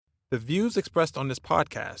The views expressed on this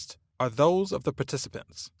podcast are those of the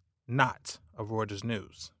participants, not of Reuters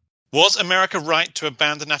News. Was America right to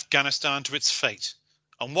abandon Afghanistan to its fate?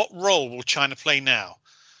 And what role will China play now?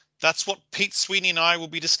 That's what Pete Sweeney and I will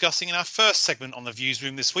be discussing in our first segment on the Views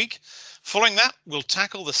Room this week. Following that, we'll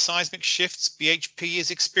tackle the seismic shifts BHP is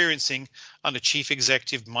experiencing under Chief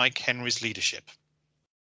Executive Mike Henry's leadership.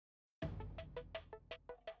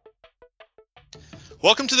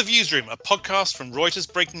 Welcome to the Views Room, a podcast from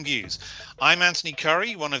Reuters Breaking Views. I'm Anthony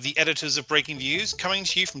Curry, one of the editors of Breaking Views, coming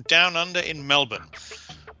to you from down under in Melbourne.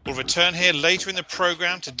 We'll return here later in the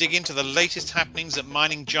programme to dig into the latest happenings at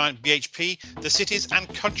mining giant BHP, the city's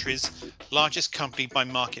and country's largest company by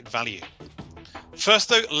market value. First,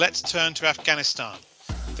 though, let's turn to Afghanistan.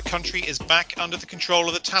 The country is back under the control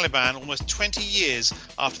of the Taliban almost 20 years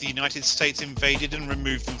after the United States invaded and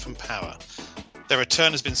removed them from power. Their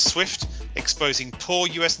return has been swift, exposing poor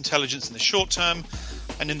US intelligence in the short term,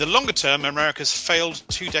 and in the longer term, America's failed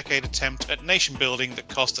two-decade attempt at nation building that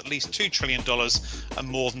cost at least $2 trillion and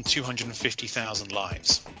more than 250,000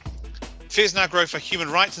 lives. Fears now grow for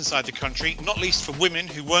human rights inside the country, not least for women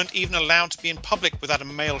who weren't even allowed to be in public without a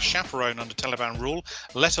male chaperone under Taliban rule,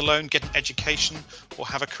 let alone get an education or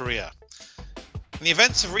have a career. And the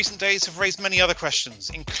events of recent days have raised many other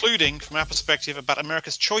questions, including, from our perspective, about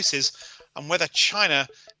America's choices and whether China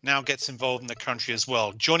now gets involved in the country as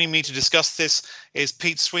well. Joining me to discuss this is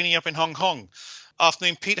Pete Sweeney up in Hong Kong.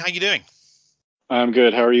 Afternoon, Pete. How are you doing? I'm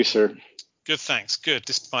good. How are you, sir? Good, thanks. Good,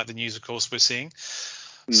 despite the news, of course, we're seeing.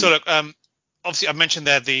 So, look, obviously, I mentioned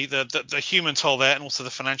there the human toll there and also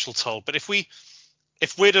the financial toll. But if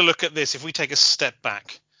we're to look at this, if we take a step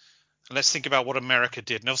back, and let's think about what America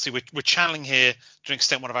did. And obviously, we're channeling here to an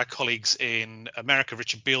extent one of our colleagues in America,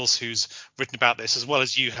 Richard Beals, who's written about this as well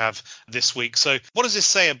as you have this week. So what does this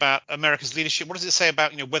say about America's leadership? What does it say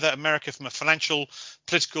about whether America, from a financial,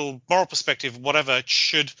 political, moral perspective, whatever,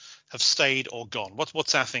 should have stayed or gone?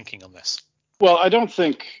 What's our thinking on this? Well, I don't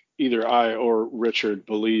think either I or Richard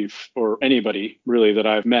believe, or anybody really that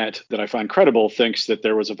I've met that I find credible, thinks that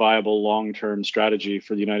there was a viable long-term strategy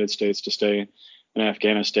for the United States to stay in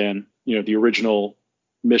Afghanistan. The original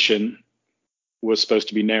mission was supposed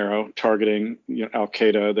to be narrow, targeting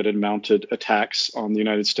Al-Qaeda that had mounted attacks on the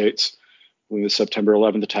United States, the September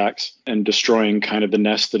 11th attacks, and destroying kind of the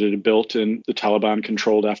nest that it had built in the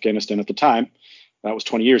Taliban-controlled Afghanistan at the time. That was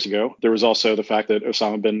 20 years ago. There was also the fact that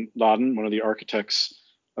Osama bin Laden, one of the architects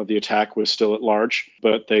of the attack, was still at large,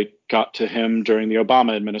 but they got to him during the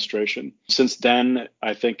Obama administration. Since then,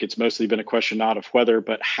 I think it's mostly been a question not of whether,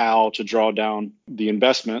 but how to draw down the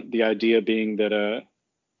investment, the idea being that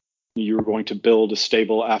you were going to build a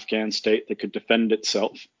stable Afghan state that could defend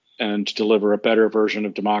itself and deliver a better version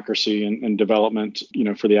of democracy and development,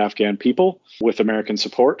 for the Afghan people with American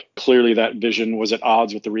support. Clearly, that vision was at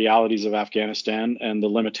odds with the realities of Afghanistan and the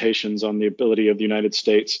limitations on the ability of the United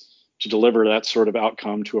States to deliver that sort of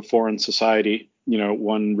outcome to a foreign society,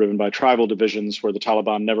 one riven by tribal divisions where the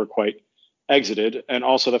Taliban never quite exited. And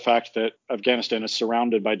also the fact that Afghanistan is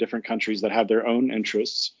surrounded by different countries that have their own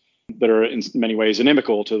interests that are in many ways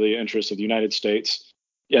inimical to the interests of the United States.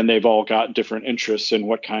 And they've all got different interests in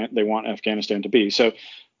what kind they want Afghanistan to be. So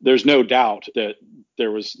there's no doubt that there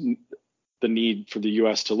was the need for the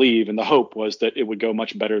U.S. to leave, and the hope was that it would go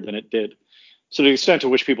much better than it did. So to the extent to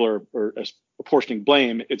which people are apportioning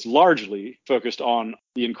blame, it's largely focused on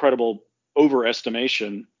the incredible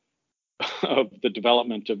overestimation of the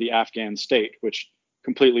development of the Afghan state, which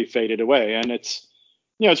completely faded away. And it's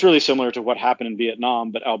really similar to what happened in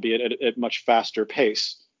Vietnam, but albeit at much faster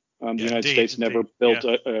pace. The United States never built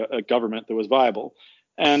a government that was viable.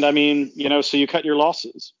 And so you cut your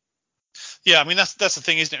losses. Yeah, that's the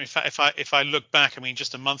thing, isn't it? In fact, if I look back,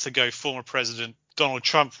 just a month ago, former President Donald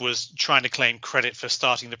Trump was trying to claim credit for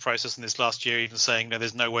starting the process in this last year, even saying,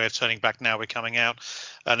 there's no way of turning back now, we're coming out.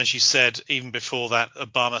 And as you said, even before that,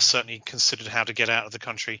 Obama certainly considered how to get out of the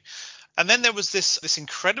country. And then there was this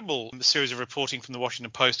incredible series of reporting from the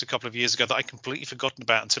Washington Post a couple of years ago that I completely forgotten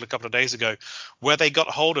about until a couple of days ago, where they got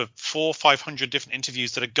hold of 400 or 500 different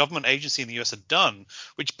interviews that a government agency in the US had done,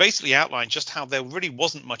 which basically outlined just how there really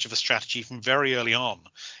wasn't much of a strategy from very early on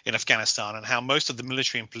in Afghanistan, and how most of the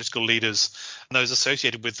military and political leaders and those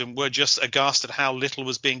associated with them were just aghast at how little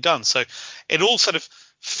was being done. So it all sort of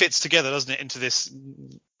fits together, doesn't it, into this.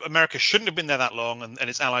 America shouldn't have been there that long, and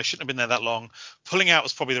its allies shouldn't have been there that long. Pulling out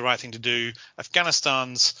was probably the right thing to do.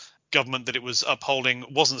 Afghanistan's government that it was upholding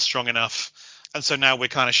wasn't strong enough, and so now we're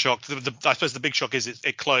kind of shocked. I suppose the big shock is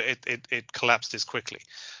it collapsed this quickly.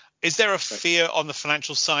 Is there a fear on the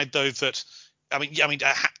financial side, though, that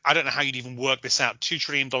I don't know how you'd even work this out. $2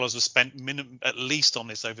 trillion was spent at least on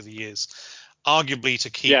this over the years. arguably to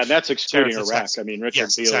keep. Yeah, that's excluding terrorist Iraq. attacks. I mean, Richard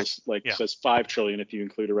Yes, Beals exactly. says $5 trillion if you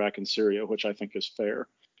include Iraq and Syria, which I think is fair.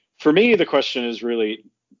 For me, the question is really,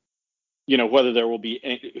 whether there will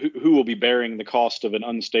be who will be bearing the cost of an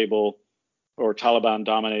unstable or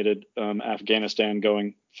Taliban-dominated Afghanistan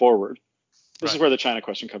going forward. This is where the China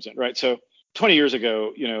question comes in, right? So 20 years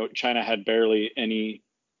ago, China had barely any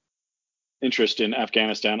interest in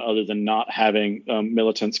Afghanistan other than not having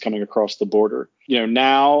militants coming across the border.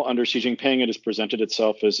 Now under Xi Jinping, it has presented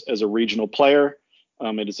itself as a regional player.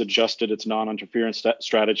 It has adjusted its non-interference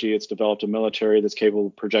strategy. It's developed a military that's capable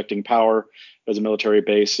of projecting power as a military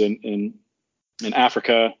base in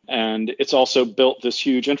Africa, and it's also built this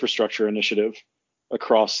huge infrastructure initiative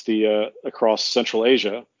across Central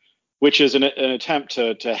Asia, which is an attempt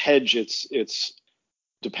to hedge its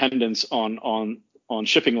dependence on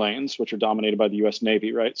shipping lanes, which are dominated by the U.S.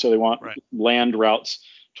 Navy, right? So they want land routes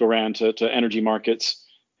to Iran, to energy markets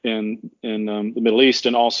in the Middle East,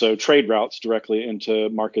 and also trade routes directly into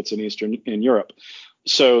markets in Europe.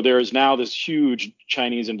 So there is now this huge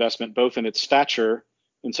Chinese investment, both in its stature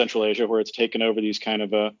in Central Asia, where it's taken over these kind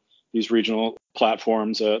of these regional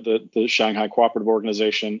platforms, the Shanghai Cooperative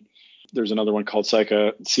Organization. There's another one called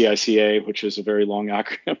CICA, which is a very long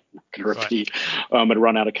acronym. I'm going to repeat. It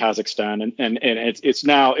run out of Kazakhstan, and it's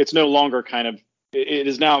no longer it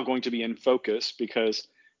is now going to be in focus, because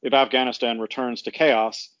if Afghanistan returns to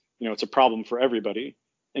chaos, it's a problem for everybody,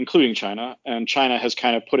 including China. And China has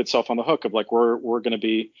kind of put itself on the hook of like,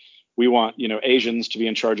 we want Asians to be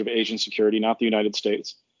in charge of Asian security, not the United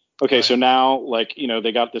States. Okay, right. So now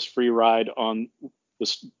they got this free ride on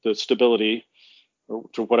the stability, or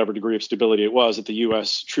to whatever degree of stability it was, that the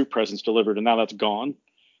U.S. troop presence delivered, and now that's gone.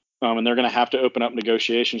 And they're going to have to open up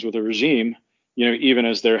negotiations with the regime, even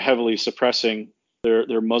as they're heavily suppressing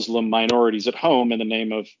their Muslim minorities at home in the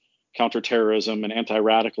name of counterterrorism and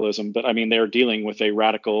anti-radicalism. But I mean, they're dealing with a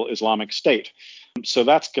radical Islamic state. So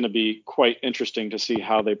that's going to be quite interesting to see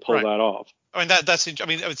how they pull that off. I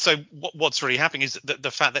mean, so what's really happening is that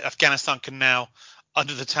the fact that Afghanistan can now,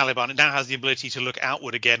 under the Taliban, it now has the ability to look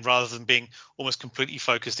outward again, rather than being almost completely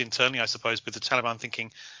focused internally, I suppose, with the Taliban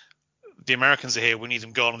thinking the Americans are here, we need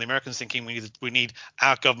them gone, and the Americans thinking we need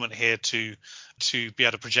our government here to be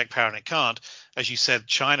able to project power, and it can't. As you said,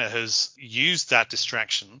 China has used that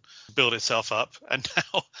distraction to build itself up, and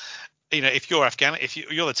now, if you're the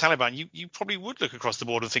Taliban, you probably would look across the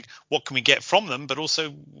border and think, what can we get from them, but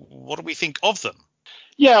also what do we think of them?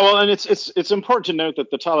 Yeah, well, and it's important to note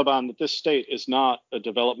that the Taliban, that this state is not a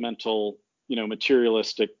developmental,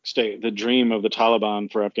 materialistic state. The dream of the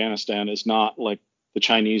Taliban for Afghanistan is not like the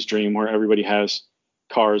Chinese dream where everybody has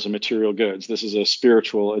cars and material goods. This is a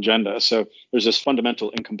spiritual agenda. So there's this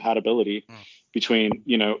fundamental incompatibility between,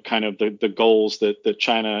 kind of the goals that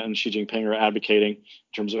China and Xi Jinping are advocating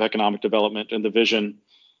in terms of economic development and the vision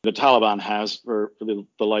the Taliban has for the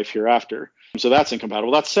life hereafter. So that's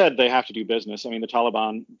incompatible. That said, they have to do business. I mean, the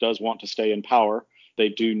Taliban does want to stay in power. They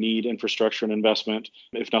do need infrastructure and investment,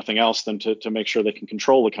 if nothing else, than to make sure they can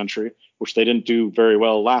control the country, which they didn't do very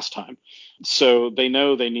well last time. So they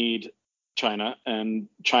know they need China, and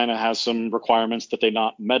China has some requirements that they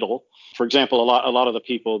not meddle. For example, a lot of the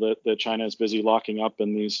people that China is busy locking up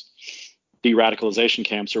in these de-radicalization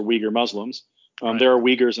camps are Uyghur Muslims. There are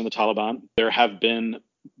Uyghurs in the Taliban. There have been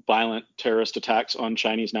violent terrorist attacks on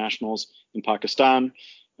Chinese nationals in Pakistan.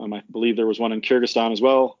 I believe there was one in Kyrgyzstan as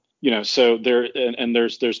well. So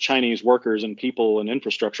there's Chinese workers and people and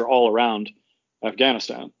infrastructure all around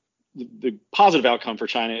Afghanistan. The positive outcome for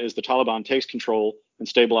China is the Taliban takes control and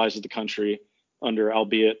stabilizes the country under,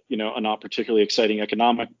 albeit, a not particularly exciting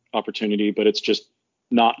economic opportunity, but it's just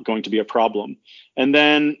not going to be a problem. And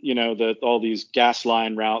then, all these gas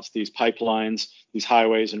line routes, these pipelines, these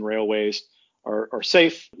highways and railways are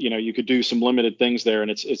safe. You could do some limited things there, and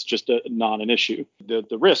it's just not an issue.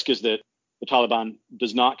 The risk is that the Taliban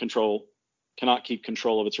cannot keep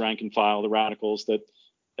control of its rank and file, the radicals, that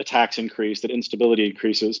attacks increase, that instability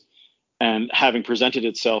increases. And having presented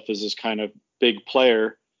itself as this kind of big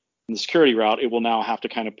player in the security route, it will now have to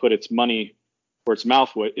kind of put its money where its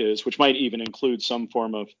mouth is, which might even include some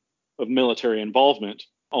form of military involvement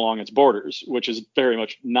along its borders, which is very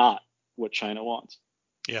much not what China wants.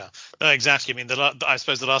 Yeah, exactly. I mean, I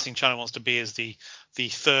suppose the last thing China wants to be is the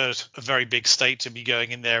third very big state to be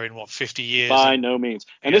going in there in 50 years. By no means.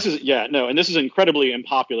 And this is incredibly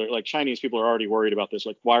unpopular. Like, Chinese people are already worried about this.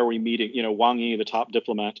 Like, why are we meeting? Wang Yi, the top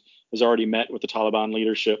diplomat, has already met with the Taliban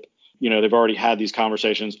leadership. They've already had these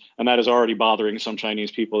conversations, and that is already bothering some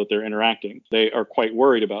Chinese people that they're interacting. They are quite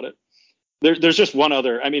worried about it. There's just one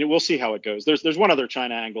other. I mean, we'll see how it goes. There's one other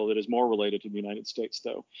China angle that is more related to the United States,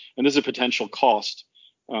 though, and this is a potential cost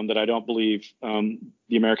that I don't believe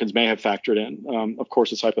the Americans may have factored in. Of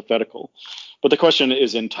course, it's hypothetical, but the question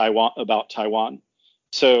is about Taiwan.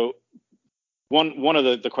 So one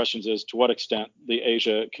of the questions is to what extent the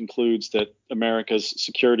Asia concludes that America's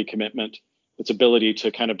security commitment, its ability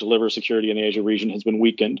to kind of deliver security in the Asia region, has been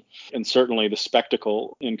weakened. And certainly the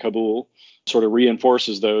spectacle in Kabul sort of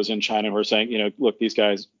reinforces those in China who are saying, look, these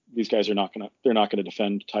guys are they're not going to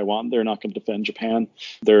defend Taiwan. They're not going to defend Japan.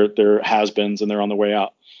 They're has-beens and they're on the way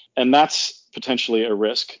out. And that's potentially a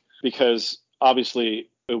risk because obviously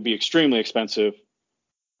it would be extremely expensive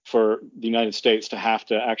for the United States to have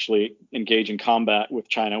to actually engage in combat with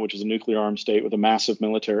China, which is a nuclear armed state with a massive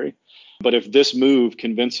military. But if this move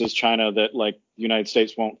convinces China that the United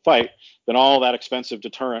States won't fight, then all that expensive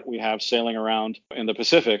deterrent we have sailing around in the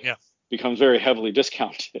Pacific becomes very heavily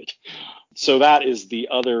discounted. So that is the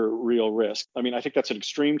other real risk. I mean, I think that's an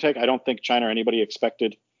extreme take. I don't think China or anybody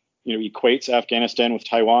expected, equates Afghanistan with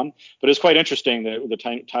Taiwan. But it's quite interesting that the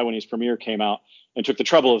Taiwanese premier came out and took the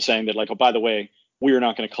trouble of saying that, oh, by the way, we are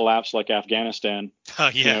not going to collapse like Afghanistan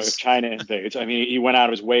if China invades. I mean, he went out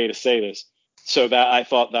of his way to say this. So that I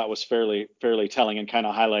thought that was fairly telling and kind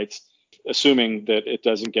of highlights, assuming that it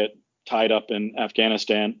doesn't get tied up in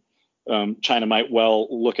Afghanistan, China might well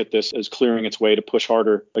look at this as clearing its way to push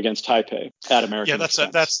harder against Taipei at American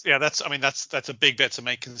expense. That's a big bet to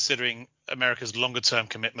make considering America's longer term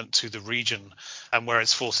commitment to the region and where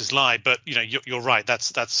its forces lie. But you're right.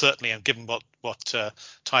 That's certainly, and given what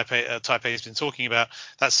Taipei has been talking about,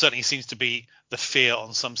 that certainly seems to be the fear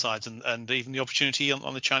on some sides and even the opportunity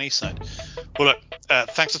on the Chinese side. Well, look,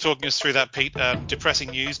 thanks for talking us through that, Pete.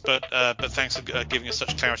 Depressing news, but thanks for giving us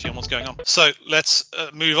such clarity on what's going on. So let's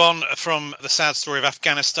move on from the sad story of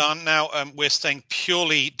Afghanistan. Now we're staying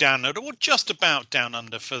purely down under, or just about down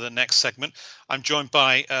under, for the next segment. I'm joined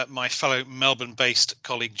by my fellow Melbourne-based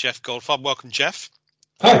colleague, Jeff Goldfarb. Welcome, Jeff.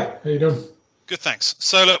 Hi, how you doing? Good, thanks.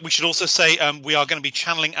 So look, we should also say we are going to be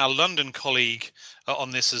channeling our London colleague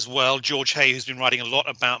on this as well, George Hay, who's been writing a lot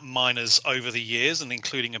about miners over the years and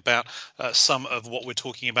including about some of what we're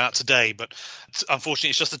talking about today. But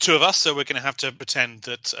unfortunately, it's just the two of us, so we're going to have to pretend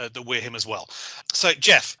that we're him as well. So,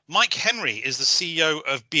 Jeff, Mike Henry is the CEO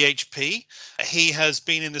of BHP. He has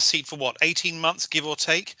been in the seat for 18 months, give or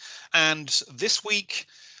take. And this week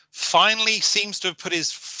finally seems to have put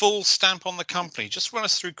his full stamp on the company. Just run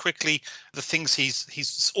us through quickly the things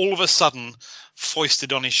he's all of a sudden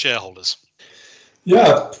foisted on his shareholders.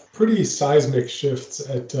 Yeah, pretty seismic shifts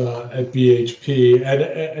at BHP,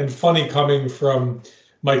 and funny coming from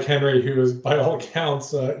Mike Henry, who is by all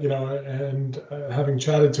accounts, having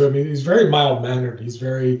chatted to him, he's very mild mannered. He's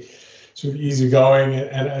very sort of easygoing,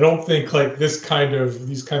 and I don't think these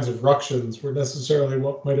kinds of ructions were necessarily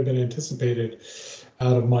what might have been anticipated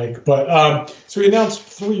out of Mike. But so he announced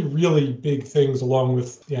three really big things along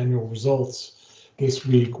with the annual results this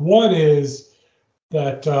week. One is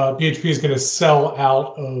that BHP is going to sell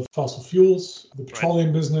out of fossil fuels, the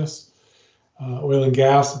petroleum business, oil and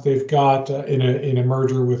gas that they've got in a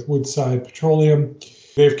merger with Woodside Petroleum.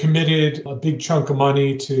 They've committed a big chunk of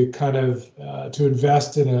money to to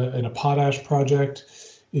invest in a potash project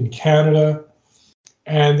in Canada.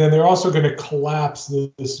 And then they're also going to collapse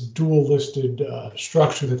this dual-listed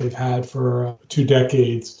structure that they've had for 2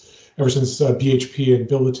 decades, ever since BHP and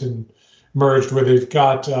Billiton merged, where they've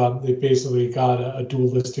basically got a dual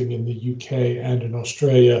listing in the UK and in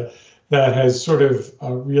Australia that has sort of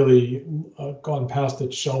really gone past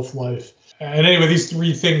its shelf life. And anyway, these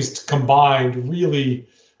three things combined really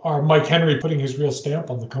are Mike Henry putting his real stamp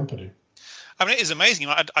on the company. I mean, it is amazing.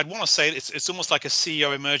 I'd want to say it's almost like a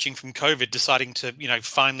CEO emerging from COVID, deciding to,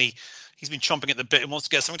 finally, he's been chomping at the bit and wants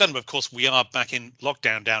to get something done. But of course, we are back in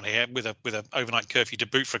lockdown down here with an overnight curfew to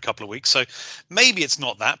boot for a couple of weeks. So maybe it's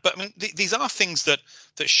not that. But I mean, these are things that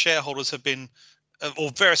shareholders have been,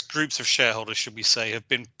 or various groups of shareholders, should we say, have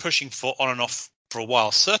been pushing for on and off for a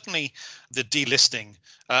while. Certainly the delisting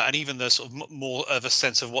and even the sort of more of a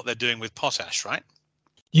sense of what they're doing with potash, right?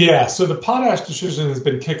 Yeah, so the potash decision has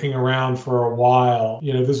been kicking around for a while.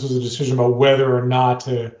 This was a decision about whether or not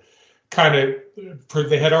to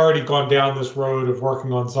they had already gone down this road of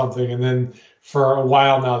working on something. And then for a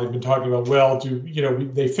while now, they've been talking about,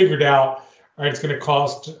 they figured out, all right, it's going to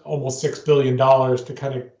cost almost $6 billion to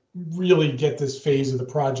kind of really get this phase of the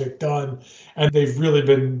project done. And they've really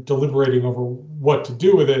been deliberating over what to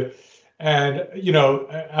do with it. And,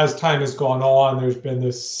 as time has gone on, there's been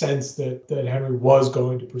this sense that Henry was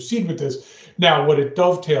going to proceed with this. Now, what it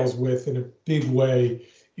dovetails with in a big way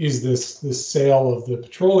is this sale of the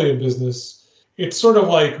petroleum business it's sort of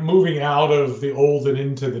like moving out of the old and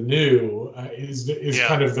into the new is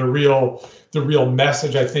kind of the real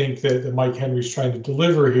message I think that Mike Henry's trying to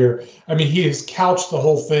deliver here. I mean, he has couched the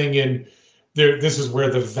whole thing in there. This is where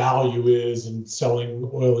the value is, and selling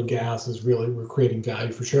oil and gas is really, we're creating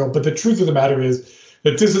value for Shell. But the truth of the matter is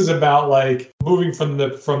that this is about like moving from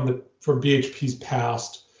BHP's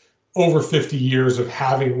past over 50 years of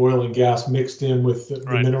having oil and gas mixed in with the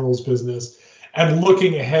minerals business, and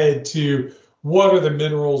looking ahead to what are the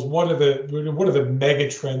minerals, what are the mega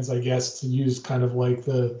trends, I guess, to use kind of like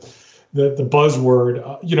the buzzword,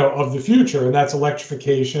 of the future, and that's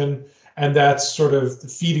electrification, and that's sort of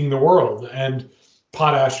feeding the world, and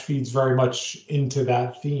potash feeds very much into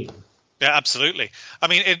that theme. Yeah, absolutely. I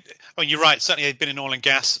mean, you're right. Certainly, they've been in oil and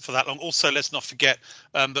gas for that long. Also, let's not forget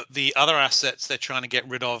that the other assets they're trying to get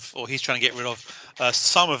rid of, or he's trying to get rid of,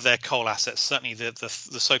 some of their coal assets. Certainly, the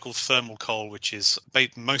so-called thermal coal, which is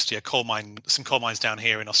mostly a coal mine. Some coal mines down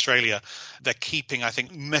here in Australia. They're keeping, I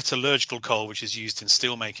think, metallurgical coal, which is used in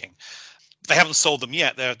steel making. They haven't sold them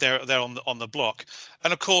yet. They're on the block.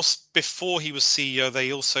 And of course, before he was CEO,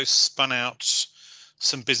 they also spun out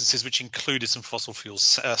some businesses which included some fossil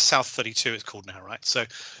fuels. South 32 it's called now, right? So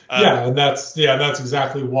that's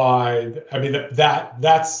exactly why. I mean,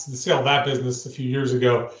 that's the sale of that business a few years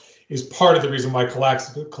ago is part of the reason why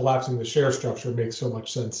collapsing the share structure makes so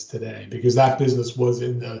much sense today, because that business was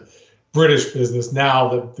in the British business.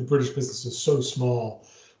 Now the British business is so small.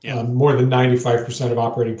 Yeah. More than 95% of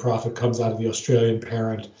operating profit comes out of the Australian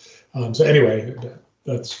parent. So anyway,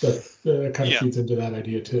 that kind of feeds into that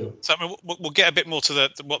idea too. So I mean, we'll get a bit more to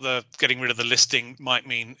what the getting rid of the listing might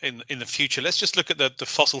mean in the future. Let's just look at the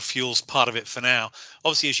fossil fuels part of it for now.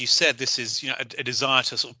 Obviously, as you said, this is a desire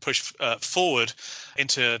to sort of push forward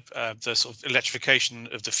into the sort of electrification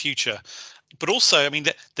of the future. But also, I mean,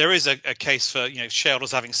 there is a case for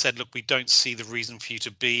shareholders having said, look, we don't see the reason for you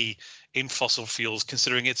to be in fossil fuels,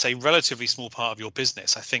 considering it's a relatively small part of your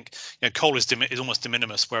business. I think coal is almost de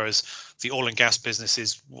minimis, whereas the oil and gas business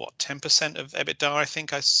is 10% of EBITDA. I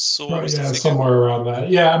think I saw. Somewhere around that.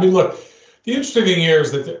 Yeah, I mean, look, the interesting thing here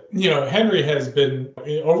is that Henry has been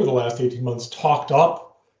over the last 18 months talked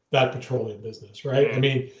up that petroleum business, right? Mm-hmm. I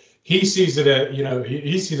mean, he sees it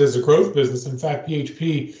he sees it as a growth business. In fact,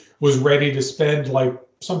 BHP was ready to spend like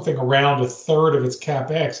something around a third of its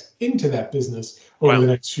capex into that business over the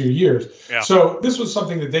next few years. Yeah. So this was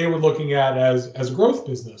something that they were looking at as a growth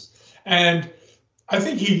business. And I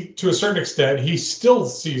think to a certain extent, he still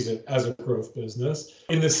sees it as a growth business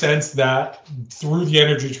in the sense that through the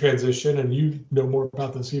energy transition, and you know more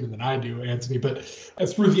about this even than I do, Anthony, but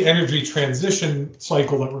through the energy transition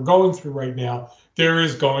cycle that we're going through right now, there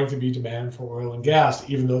is going to be demand for oil and gas,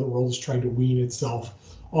 even though the world is trying to wean itself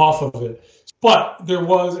off of it. But there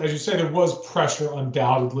was, as you say, pressure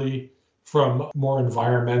undoubtedly from more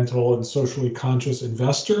environmental and socially conscious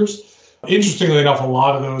investors. Interestingly enough,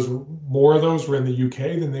 more of those were in the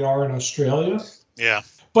UK than they are in Australia. Yeah.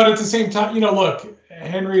 But at the same time, look,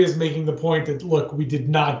 Henry is making the point that, look, we did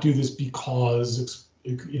not do this because,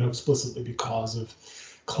 explicitly because of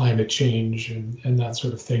climate change and that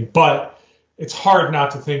sort of thing. But it's hard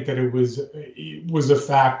not to think that it was a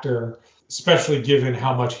factor, especially given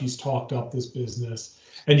how much he's talked up this business.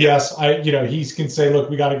 And yes, he can say,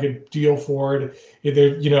 look, we got a good deal for it.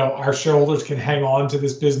 Either, our shareholders can hang on to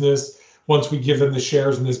this business once we give them the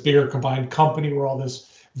shares in this bigger combined company where all this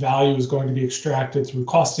value is going to be extracted through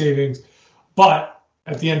cost savings. But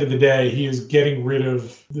at the end of the day, he is getting rid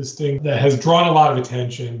of this thing that has drawn a lot of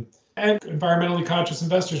attention. And environmentally conscious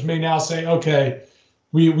investors may now say, okay,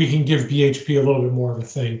 we can give BHP a little bit more of a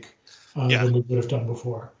think than we would have done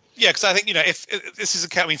before. Yeah, because I think if this is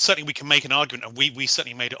I mean, certainly we can make an argument, and we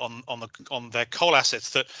certainly made it on their coal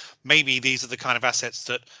assets, that maybe these are the kind of assets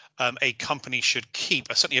that a company should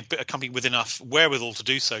keep. Certainly, a company with enough wherewithal to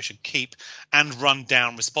do so should keep and run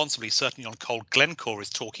down responsibly. Certainly, on coal, Glencore is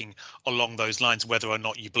talking along those lines. Whether or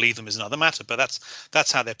not you believe them is another matter, but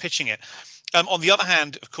that's how they're pitching it. On the other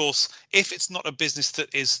hand, of course, if it's not a business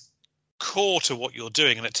that is core to what you're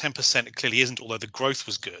doing, and at 10% it clearly isn't, although the growth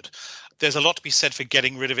was good, there's a lot to be said for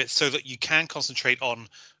getting rid of it so that you can concentrate on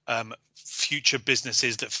future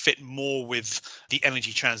businesses that fit more with the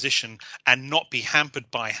energy transition and not be hampered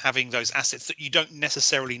by having those assets that you don't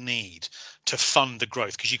necessarily need to fund the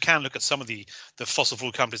growth. Because you can look at some of the fossil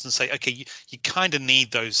fuel companies and say, okay, you kind of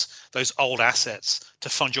need those old assets to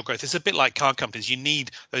fund your growth. It's a bit like car companies. You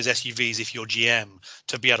need those SUVs if you're GM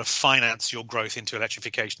to be able to finance your growth into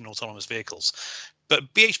electrification and autonomous vehicles.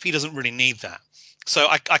 But BHP doesn't really need that. So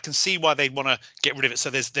I can see why they want to get rid of it.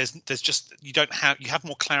 So there's just you have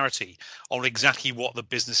more clarity on exactly what the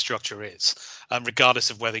business structure is,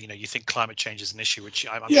 regardless of whether you think climate change is an issue, which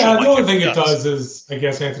I'm sure. Yeah, the only thing it does is, I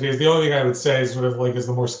guess, Anthony, is the only thing I would say sort of like is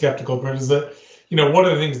the more skeptical part is that one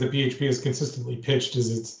of the things that BHP has consistently pitched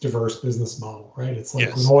is its diverse business model, right? It's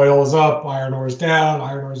like when oil is up, iron ore is down,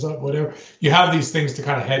 iron ore is up, whatever. You have these things to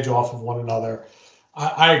kind of hedge off of one another.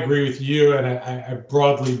 I agree with you, and I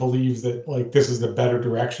broadly believe that like this is the better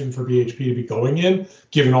direction for BHP to be going in,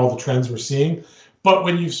 given all the trends we're seeing. But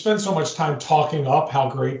when you've spent so much time talking up how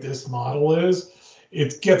great this model is,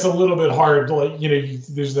 it gets a little bit hard. Like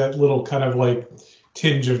there's that little kind of like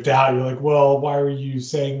tinge of doubt. You're like, well, why are you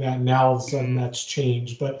saying that now? All of a sudden, that's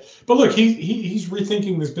changed. But look, he's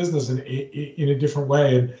rethinking this business in a different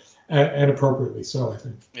way, and appropriately so, I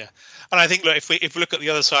think. Yeah, and I think look, if we look at the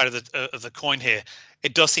other side of the coin here,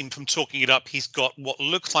 it does seem from talking it up, he's got what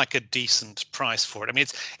looks like a decent price for it. I mean,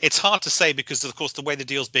 it's hard to say because, of course, the way the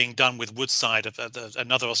deal's being done with Woodside,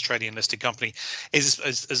 another Australian listed company, is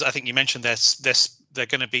as I think you mentioned, they're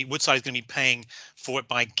going to be Woodside is going to be paying for it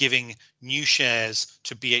by giving new shares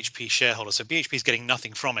to BHP shareholders. So BHP is getting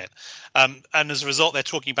nothing from it, and as a result, they're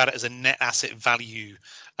talking about it as a net asset value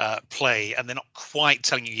play, and they're not quite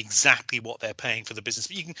telling you exactly what they're paying for the business.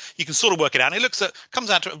 But you can sort of work it out. And it comes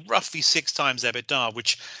out to roughly 6 times EBITDA,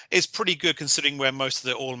 which is pretty good considering where most of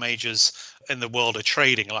the oil majors in the world are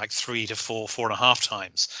trading, like 3 to 4.5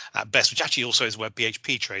 times at best, which actually also is where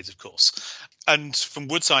BHP trades, of course. And from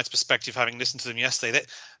Woodside's perspective, having listened to them yesterday,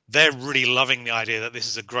 they're really loving the idea that this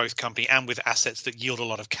is a growth company and with assets that yield a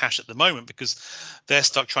lot of cash at the moment, because they're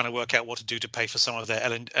stuck trying to work out what to do to pay for some of their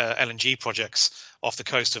LNG projects off the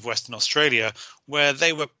coast of Western Australia, where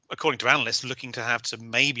they were, according to analysts, looking to have to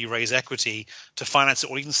maybe raise equity to finance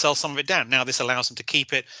it or even sell some of it down. Now this allows them to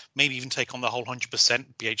keep it, maybe even take on the whole 100%.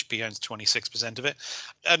 BHP owns 26% of it,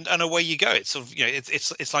 and away you go. It's sort of,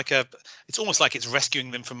 it's almost like it's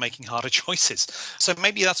rescuing them from making harder choices. So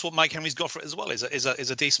maybe that's what Mike Henry's got for it as well, is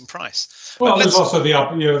a decent price. Well, there's also the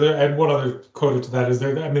and one other quote to that is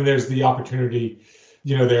there. I mean, there's the opportunity,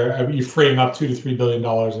 you're freeing up $2 to $3 billion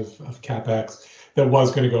of capex that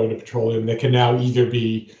was going to go into petroleum that can now either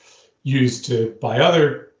be used to buy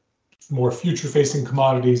other more future-facing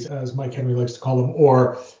commodities, as Mike Henry likes to call them,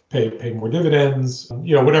 or pay more dividends,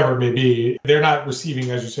 whatever it may be. They're not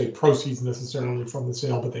receiving, as you say, proceeds necessarily from the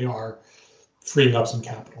sale, but they are freeing up some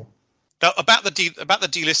capital. Now, about the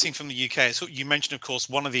delisting from the UK, so you mentioned, of course,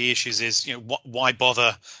 one of the issues is, why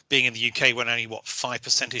bother being in the UK when only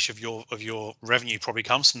 5% of your revenue probably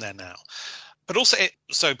comes from there now. But also,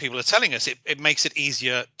 so people are telling us it makes it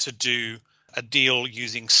easier to do a deal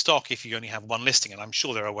using stock if you only have one listing, and I'm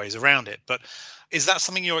sure there are ways around it. But is that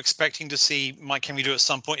something you're expecting to see Mike Henry do at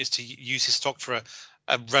some point, is to use his stock for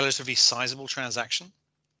a relatively sizable transaction?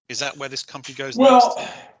 Is that where this company goes next? Well,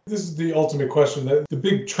 this is the ultimate question. The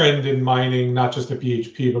big trend in mining, not just at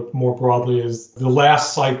BHP, but more broadly, is the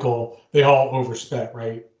last cycle, they all overspent,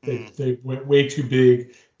 right? They went way too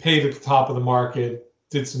big, paid at the top of the market,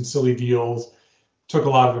 did some silly deals, took a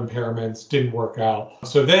lot of impairments, didn't work out.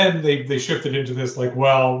 So then they shifted into this like,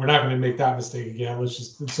 well, we're not going to make that mistake again.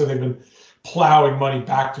 So they've been plowing money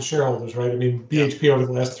back to shareholders, right? I mean, BHP over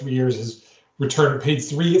the last 3 years has paid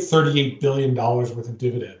 $38 billion worth of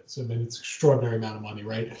dividends. I mean, it's an extraordinary amount of money,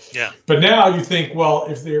 right? Yeah. But now you think, well,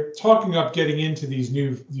 if they're talking up getting into these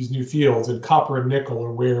new fields, and copper and nickel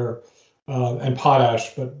are where, and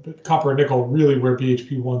potash, but copper and nickel really where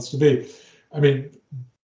BHP wants to be. I mean,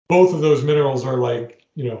 both of those minerals are like,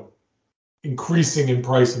 increasing in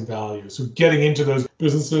price and value. So getting into those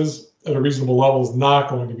businesses at a reasonable level is not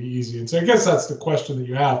going to be easy. And so I guess that's the question that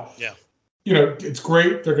you have. Yeah. It's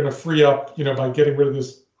great. They're going to free up, by getting rid of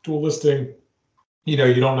this dual listing. You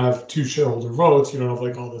don't have 2 shareholder votes. You don't have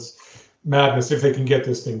like all this madness. If they can get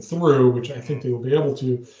this thing through, which I think they will be able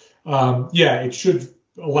to, it should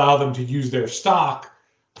allow them to use their stock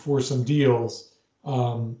for some deals.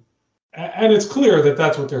 And it's clear that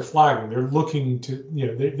that's what they're flagging. They're looking to,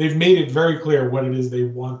 they've made it very clear what it is they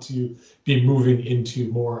want to be moving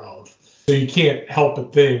into more of. So you can't help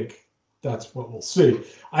but think that's what we'll see.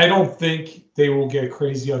 I don't think they will get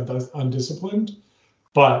crazy undisciplined,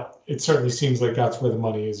 but it certainly seems like that's where the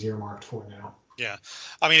money is earmarked for now. Yeah,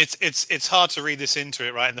 I mean, it's hard to read this into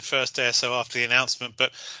it, right, in the first day or so after the announcement,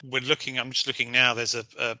 but I'm just looking now, there's a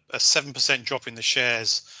 7% drop in the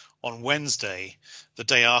shares on Wednesday, the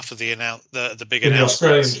day after the big in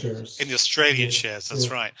announcement. The Australian shares. In the Australian shares, that's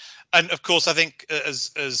right. And of course, I think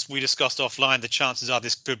as we discussed offline, the chances are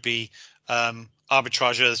this could be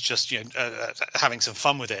arbitrageurs just having some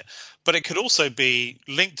fun with it. But it could also be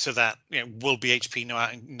linked to that. Will BHP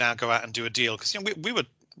now go out and do a deal? Because we were.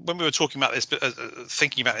 When we were talking about this,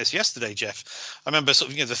 thinking about this yesterday, Jeff, I remember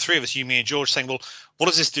sort of the three of us, you, me, and George, saying, "Well, what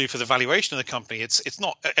does this do for the valuation of the company?" It's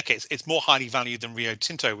not okay. It's more highly valued than Rio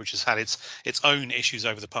Tinto, which has had its own issues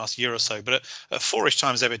over the past year or so. But at 4-ish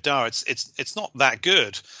times EBITDA, it's not that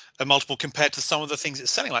good a multiple compared to some of the things it's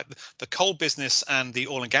selling, like the coal business and the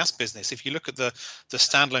oil and gas business. If you look at the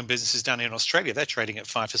standalone businesses down here in Australia, they're trading at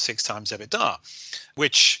 5 to 6 times EBITDA,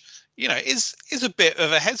 which is a bit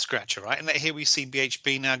of a head scratcher, right? And here we see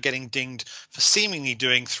BHP now getting dinged for seemingly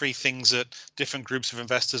doing 3 things that different groups of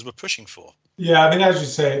investors were pushing for. Yeah, I mean, as you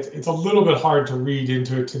say, it's a little bit hard to read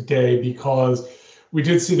into it today because we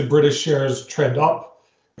did see the British shares trend up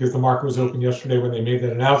because the market was open yesterday when they made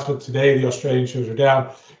that announcement. Today, the Australian shares are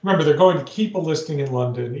down. Remember, they're going to keep a listing in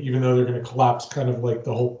London, even though they're going to collapse kind of like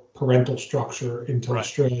the whole parental structure into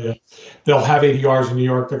Australia. They'll have ADRs in New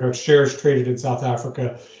York. They're going to have shares traded in South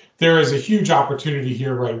Africa. There is a huge opportunity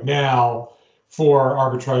here right now for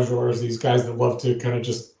arbitrageurs, these guys that love to kind of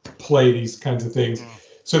just play these kinds of things.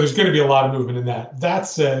 So there's going to be a lot of movement in that. That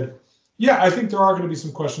said, yeah, I think there are going to be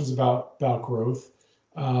some questions about growth.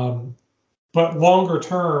 But longer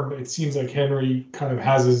term, it seems like Henry kind of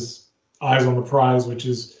has his eyes on the prize, which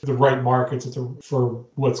is the right markets for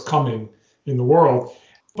what's coming in the world.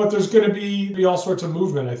 But there's going to be all sorts of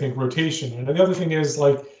movement, I think, rotation. And the other thing is,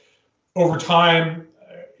 like, over time,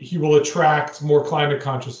 he will attract more climate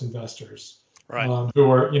conscious investors, right?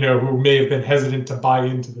 Who may have been hesitant to buy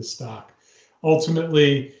into the stock.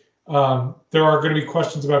 Ultimately, there are going to be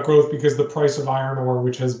questions about growth because the price of iron ore,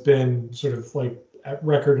 which has been sort of like at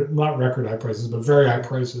not record high prices, but very high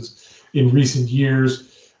prices in recent years,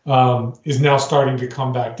 is now starting to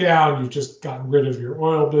come back down. You've just gotten rid of your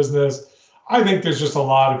oil business. I think there's just a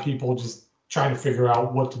lot of people just trying to figure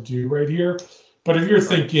out what to do right here. But if you're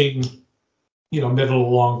thinking, middle to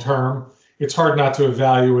long term, it's hard not to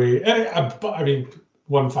evaluate. And I mean,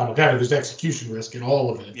 one final caveat: there's execution risk in all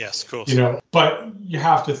of it. Yes, of course. But you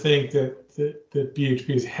have to think that BHP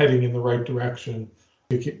is heading in the right direction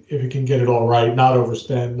if it can get it all right, not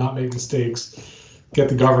overspend, not make mistakes, get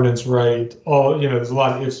the governance right. There's a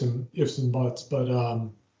lot of ifs and buts, but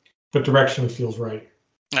directionally feels right.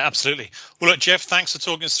 Absolutely. Well, look, Jeff, thanks for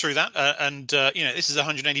talking us through that. This is a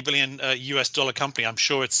 $180 billion US dollar company. I'm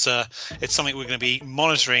sure it's something we're going to be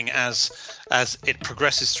monitoring as it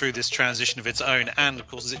progresses through this transition of its own, and of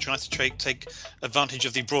course as it tries to take advantage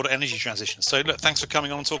of the broader energy transition. So, look, thanks for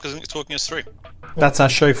coming on and talking us through. That's our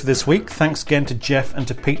show for this week. Thanks again to Jeff and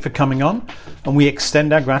to Pete for coming on, and we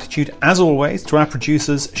extend our gratitude as always to our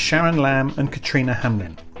producers Sharon Lamb and Katrina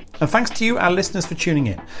Hamlin. And thanks to you, our listeners, for tuning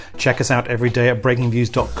in. Check us out every day at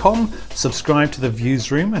breakingviews.com. Subscribe to The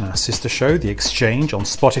Viewsroom and our sister show, The Exchange, on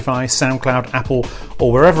Spotify, SoundCloud, Apple,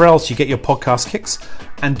 or wherever else you get your podcast kicks.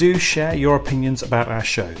 And do share your opinions about our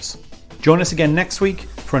shows. Join us again next week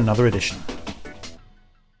for another edition.